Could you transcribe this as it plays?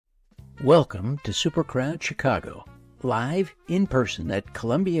Welcome to SuperCrowd Chicago, live in person at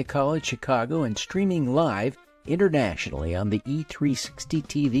Columbia College Chicago and streaming live internationally on the E360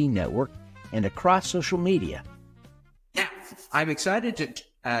 TV network and across social media. Now, I'm excited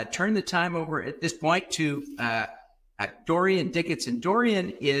to turn the time over at this point to Dorian Dickinson.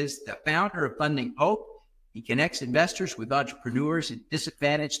 Dorian is the founder of Funding Hope. He connects investors with entrepreneurs in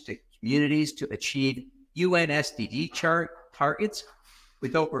disadvantaged communities to achieve UN SDG targets.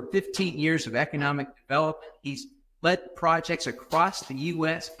 With over 15 years of economic development, he's led projects across the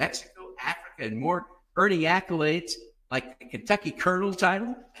U.S., Mexico, Africa, and more, earning accolades like the Kentucky Colonel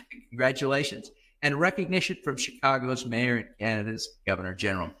title, congratulations, and recognition from Chicago's mayor and Canada's governor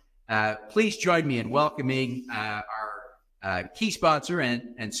general. Please join me in welcoming our key sponsor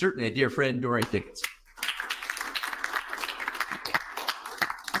and certainly a dear friend, Dorian Dickinson.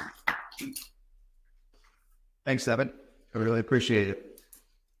 Thanks, Evan. I really appreciate it.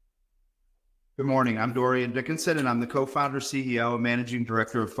 Good morning. I'm Dorian Dickinson, and I'm the co-founder, CEO, and managing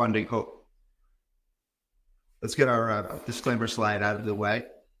director of Funding Hope. Let's get our disclaimer slide out of the way.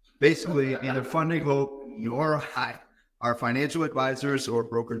 Basically, neither Funding Hope nor I are financial advisors or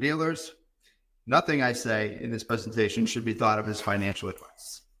broker-dealers. Nothing I say in this presentation should be thought of as financial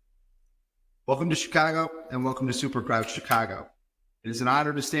advice. Welcome to Chicago, and welcome to SuperCrowd Chicago. It is an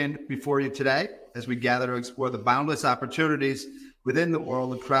honor to stand before you today as we gather to explore the boundless opportunities within the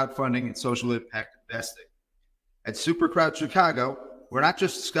world of crowdfunding and social impact investing. At SuperCrowd Chicago, we're not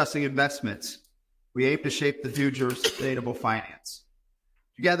just discussing investments. We aim to shape the future of sustainable finance.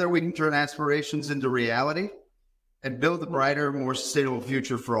 Together, we can turn aspirations into reality and build a brighter, more sustainable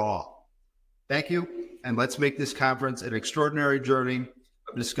future for all. Thank you, and let's make this conference an extraordinary journey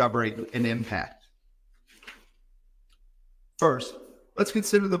of discovery and impact. First, let's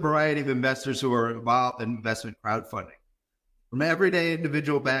consider the variety of investors who are involved in investment crowdfunding. From everyday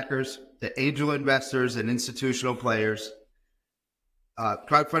individual backers to angel investors and institutional players,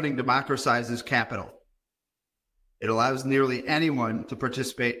 crowdfunding democratizes capital. It allows nearly anyone to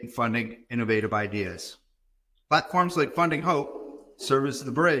participate in funding innovative ideas. Platforms like Funding Hope serve as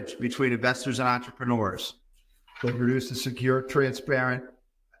the bridge between investors and entrepreneurs. They produce a secure, transparent,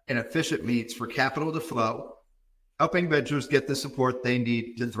 and efficient means for capital to flow, helping ventures get the support they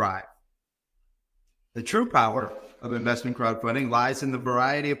need to thrive. The true power of investment crowdfunding lies in the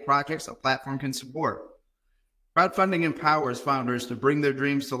variety of projects a platform can support. Crowdfunding empowers founders to bring their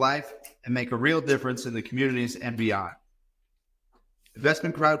dreams to life and make a real difference in the communities and beyond.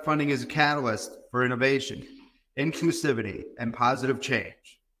 Investment crowdfunding is a catalyst for innovation, inclusivity, and positive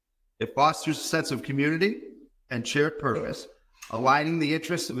change. It fosters a sense of community and shared purpose, aligning the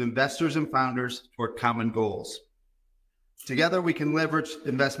interests of investors and founders toward common goals. Together, we can leverage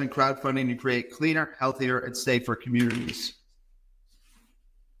investment crowdfunding to create cleaner, healthier, and safer communities.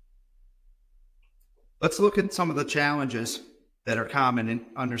 Let's look at some of the challenges that are common in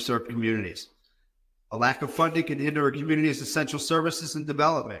underserved communities. A lack of funding can hinder a community's essential services and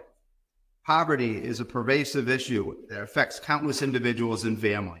development. Poverty is a pervasive issue that affects countless individuals and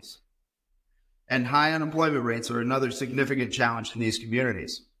families. And high unemployment rates are another significant challenge in these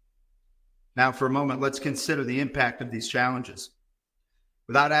communities. Now, for a moment, let's consider the impact of these challenges.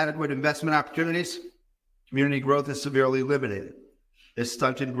 Without adequate investment opportunities, community growth is severely limited. This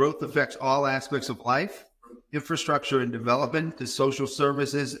stunted growth affects all aspects of life, from infrastructure and development to social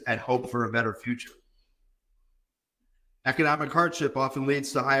services and hope for a better future. Economic hardship often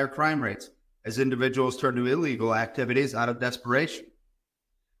leads to higher crime rates as individuals turn to illegal activities out of desperation.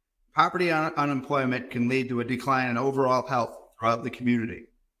 Poverty and unemployment can lead to a decline in overall health throughout the community.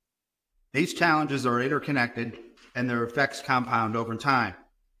 These challenges are interconnected and their effects compound over time,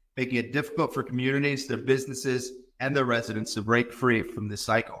 making it difficult for communities, their businesses, and their residents to break free from this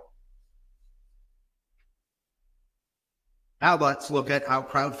cycle. Now let's look at how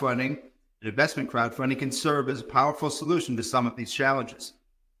crowdfunding and investment crowdfunding can serve as a powerful solution to some of these challenges.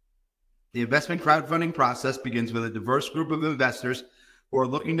 The investment crowdfunding process begins with a diverse group of investors who are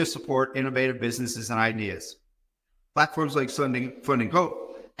looking to support innovative businesses and ideas. Platforms like Funding Hope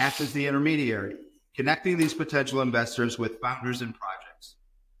act as the intermediary, connecting these potential investors with founders and projects.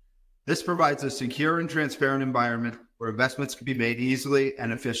 This provides a secure and transparent environment where investments can be made easily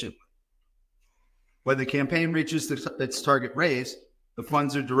and efficiently. When the campaign reaches its target raise, the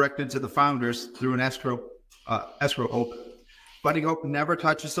funds are directed to the founders through an escrow open. Funding Hope never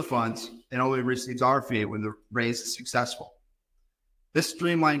touches the funds and only receives our fee when the raise is successful. This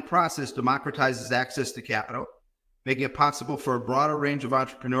streamlined process democratizes access to capital, making it possible for a broader range of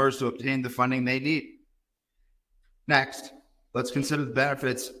entrepreneurs to obtain the funding they need. Next, let's consider the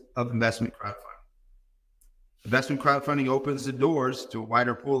benefits of investment crowdfunding. Investment crowdfunding opens the doors to a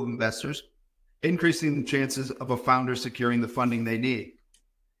wider pool of investors, increasing the chances of a founder securing the funding they need.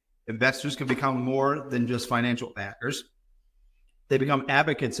 Investors can become more than just financial backers. They become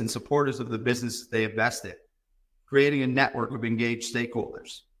advocates and supporters of the business they invest in, creating a network of engaged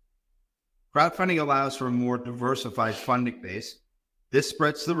stakeholders. Crowdfunding allows for a more diversified funding base. This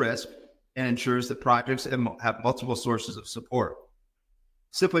spreads the risk and ensures that projects have multiple sources of support.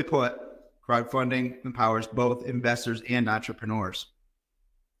 Simply put, crowdfunding empowers both investors and entrepreneurs.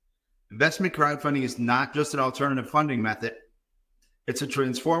 Investment crowdfunding is not just an alternative funding method. It's a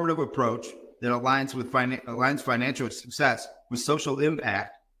transformative approach that aligns financial success with social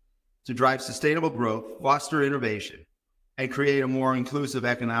impact to drive sustainable growth, foster innovation, and create a more inclusive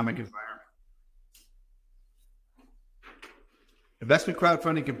economic environment. Investment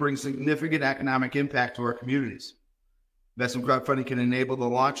crowdfunding can bring significant economic impact to our communities. Investment crowdfunding can enable the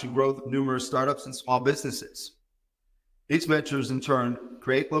launch and growth of numerous startups and small businesses. These ventures, in turn,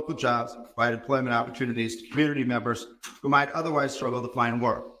 create local jobs and provide employment opportunities to community members who might otherwise struggle to find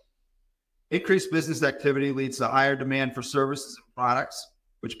work. Increased business activity leads to higher demand for services and products,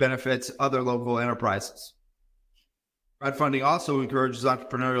 which benefits other local enterprises. Crowdfunding also encourages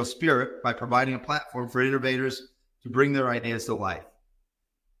entrepreneurial spirit by providing a platform for innovators to bring their ideas to life.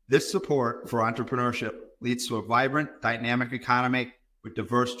 This support for entrepreneurship leads to a vibrant, dynamic economy with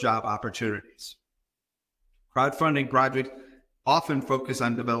diverse job opportunities. Crowdfunding projects often focus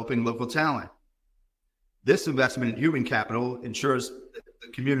on developing local talent. This investment in human capital ensures that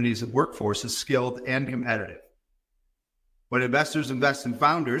the community's workforce is skilled and competitive. When investors invest in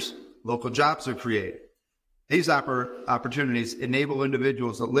founders, local jobs are created. These opportunities enable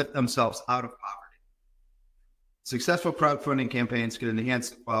individuals to lift themselves out of poverty. Successful crowdfunding campaigns can enhance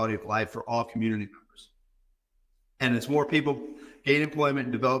the quality of life for all community members. And as more people gain employment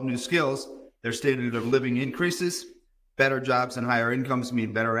and develop new skills, their standard of living increases. Better jobs and higher incomes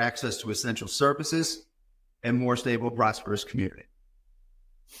mean better access to essential services and more stable, prosperous community.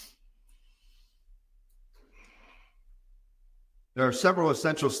 There are several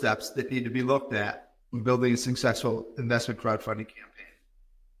essential steps that need to be looked at when building a successful investment crowdfunding campaign.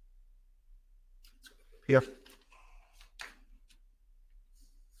 Here.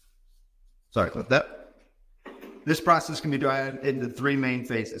 Sorry about that. This process can be divided into three main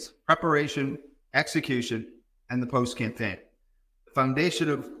phases: preparation, execution, and the post-campaign. The foundation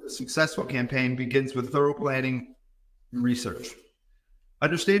of a successful campaign begins with thorough planning and research.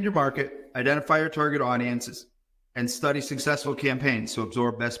 Understand your market, identify your target audiences, and study successful campaigns to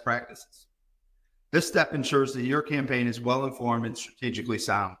absorb best practices. This step ensures that your campaign is well-informed and strategically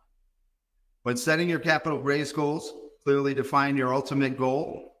sound. When setting your capital raise goals, clearly define your ultimate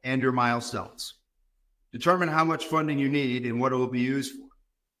goal and your milestones. Determine how much funding you need and what it will be used for.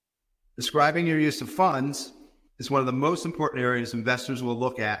 Describing your use of funds is one of the most important areas investors will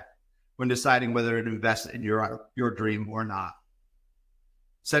look at when deciding whether to invest in your dream or not.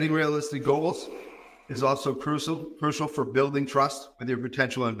 Setting realistic goals is also crucial for building trust with your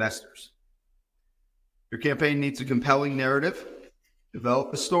potential investors. Your campaign needs a compelling narrative.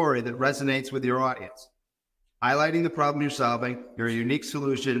 Develop a story that resonates with your audience, highlighting the problem you're solving, your unique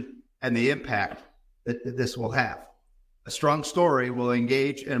solution, and the impact that this will have. A strong story will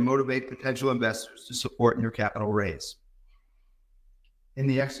engage and motivate potential investors to support your capital raise. In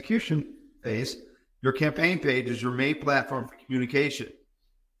the execution phase, your campaign page is your main platform for communication.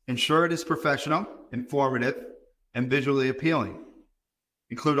 Ensure it is professional, informative, and visually appealing.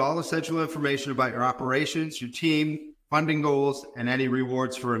 Include all essential information about your operations, your team, funding goals, and any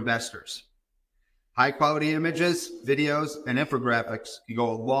rewards for investors. High-quality images, videos, and infographics can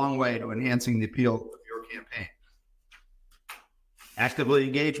go a long way to enhancing the appeal of your campaign. Actively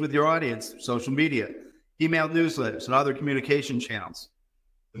engage with your audience through social media, email newsletters, and other communication channels.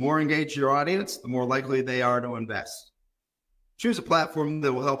 The more engaged your audience, the more likely they are to invest. Choose a platform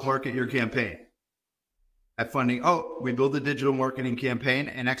that will help market your campaign. At Funding Oak, we build a digital marketing campaign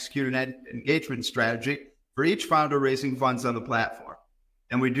and execute an engagement strategy for each founder raising funds on the platform.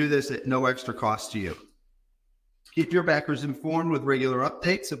 And we do this at no extra cost to you. Keep your backers informed with regular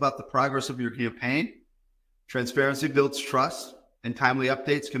updates about the progress of your campaign. Transparency builds trust, and timely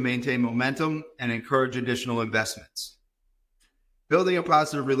updates can maintain momentum and encourage additional investments. Building a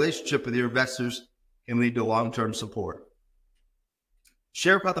positive relationship with your investors can lead to long-term support.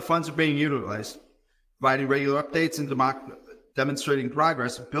 Share how the funds are being utilized. Providing regular updates and demonstrating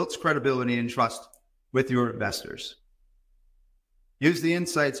progress builds credibility and trust with your investors. Use the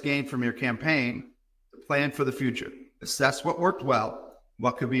insights gained from your campaign to plan for the future. Assess what worked well,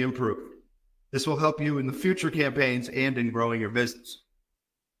 what could be improved. This will help you in the future campaigns and in growing your business.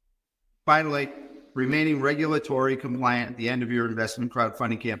 Finally, remaining regulatory compliant at the end of your investment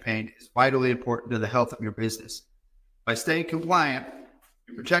crowdfunding campaign is vitally important to the health of your business. By staying compliant,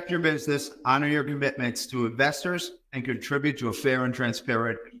 you protect your business, honor your commitments to investors, and contribute to a fair and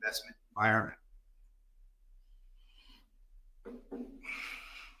transparent investment environment.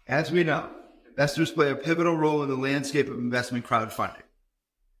 As we know, investors play a pivotal role in the landscape of investment crowdfunding.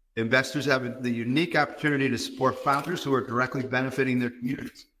 Investors have the unique opportunity to support founders who are directly benefiting their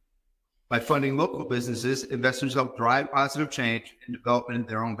communities. By funding local businesses, investors help drive positive change and development in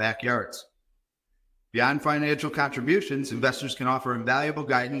their own backyards. Beyond financial contributions, investors can offer invaluable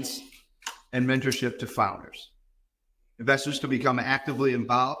guidance and mentorship to founders. Investors can become actively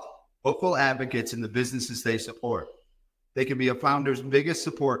involved, vocal advocates in the businesses they support. They can be a founder's biggest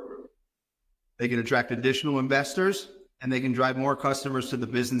support group. They can attract additional investors, and they can drive more customers to the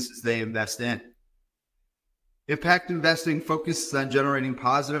businesses they invest in. Impact investing focuses on generating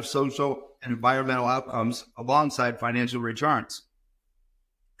positive social and environmental outcomes alongside financial returns.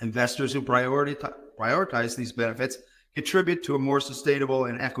 Investors who prioritize these benefits contribute to a more sustainable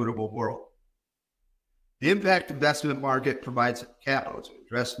and equitable world. The impact investment market provides capital to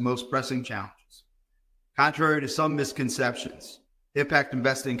address the most pressing challenges. Contrary to some misconceptions, impact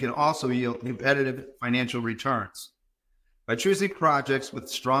investing can also yield competitive financial returns. By choosing projects with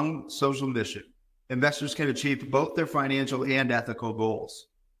strong social mission, investors can achieve both their financial and ethical goals.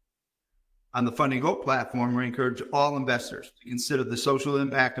 On the Funding Hope platform, we encourage all investors to consider the social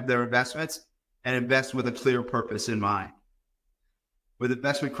impact of their investments and invest with a clear purpose in mind. With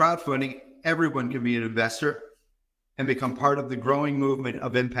investment crowdfunding, everyone can be an investor and become part of the growing movement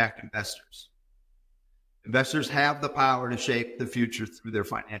of impact investors. Investors have the power to shape the future through their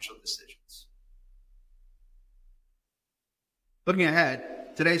financial decisions. Looking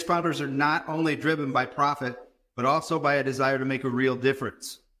ahead, today's founders are not only driven by profit, but also by a desire to make a real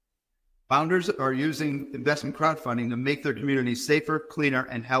difference. Founders are using investment crowdfunding to make their communities safer, cleaner,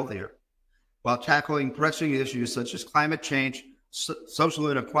 and healthier, while tackling pressing issues such as climate change,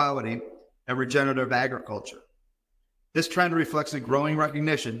 social inequality, and regenerative agriculture. This trend reflects a growing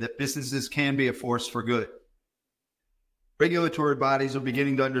recognition that businesses can be a force for good. Regulatory bodies are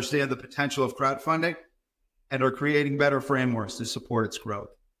beginning to understand the potential of crowdfunding and are creating better frameworks to support its growth.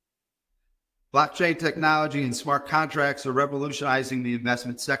 Blockchain technology and smart contracts are revolutionizing the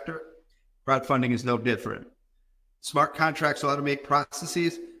investment sector. Crowdfunding is no different. Smart contracts automate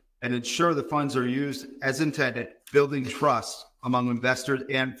processes and ensure the funds are used as intended, building trust among investors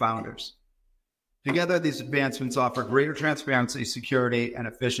and founders. Together, these advancements offer greater transparency, security, and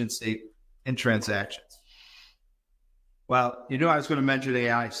efficiency in transactions. Well, you knew I was going to mention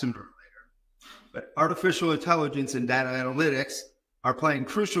AI sooner or later, but artificial intelligence and data analytics are playing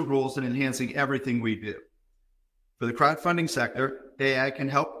crucial roles in enhancing everything we do. For the crowdfunding sector, AI can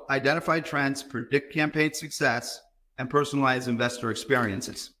help identify trends, predict campaign success, and personalize investor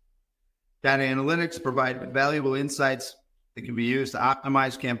experiences. Data analytics provide valuable insights that can be used to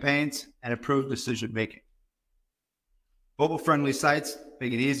optimize campaigns and improve decision-making. Mobile-friendly sites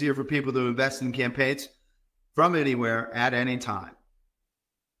make it easier for people to invest in campaigns from anywhere at any time.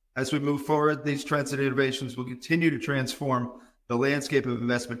 As we move forward, these trends and innovations will continue to transform the landscape of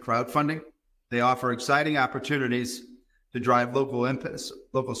investment crowdfunding. They offer exciting opportunities to drive local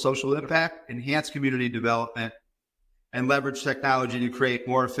social impact, enhance community development, and leverage technology to create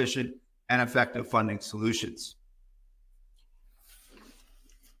more efficient and effective funding solutions.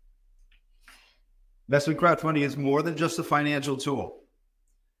 Investment crowdfunding is more than just a financial tool.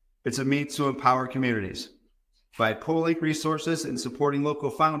 It's a means to empower communities. By pooling resources and supporting local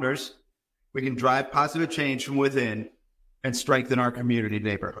founders, we can drive positive change from within and strengthen our community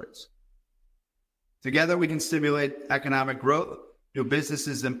neighborhoods. Together, we can stimulate economic growth. New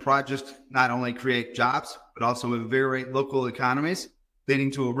businesses and projects not only create jobs, but also invigorate local economies,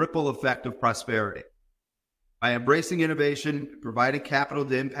 leading to a ripple effect of prosperity. By embracing innovation, providing capital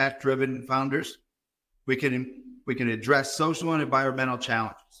to impact-driven founders, we can address social and environmental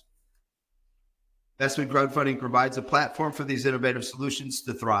challenges. Investment crowdfunding provides a platform for these innovative solutions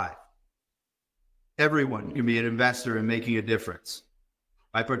to thrive. Everyone can be an investor in making a difference.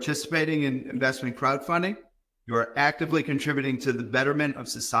 By participating in investment crowdfunding, you are actively contributing to the betterment of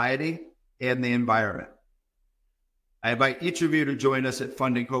society and the environment. I invite each of you to join us at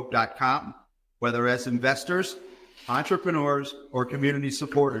fundinghope.com, whether as investors, entrepreneurs, or community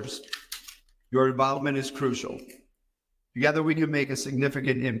supporters. Your involvement is crucial. Together, we can make a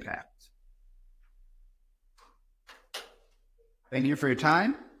significant impact. Thank you for your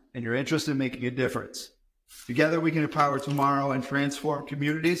time and your interest in making a difference. Together, we can empower tomorrow and transform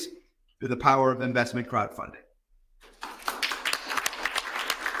communities through the power of investment crowdfunding.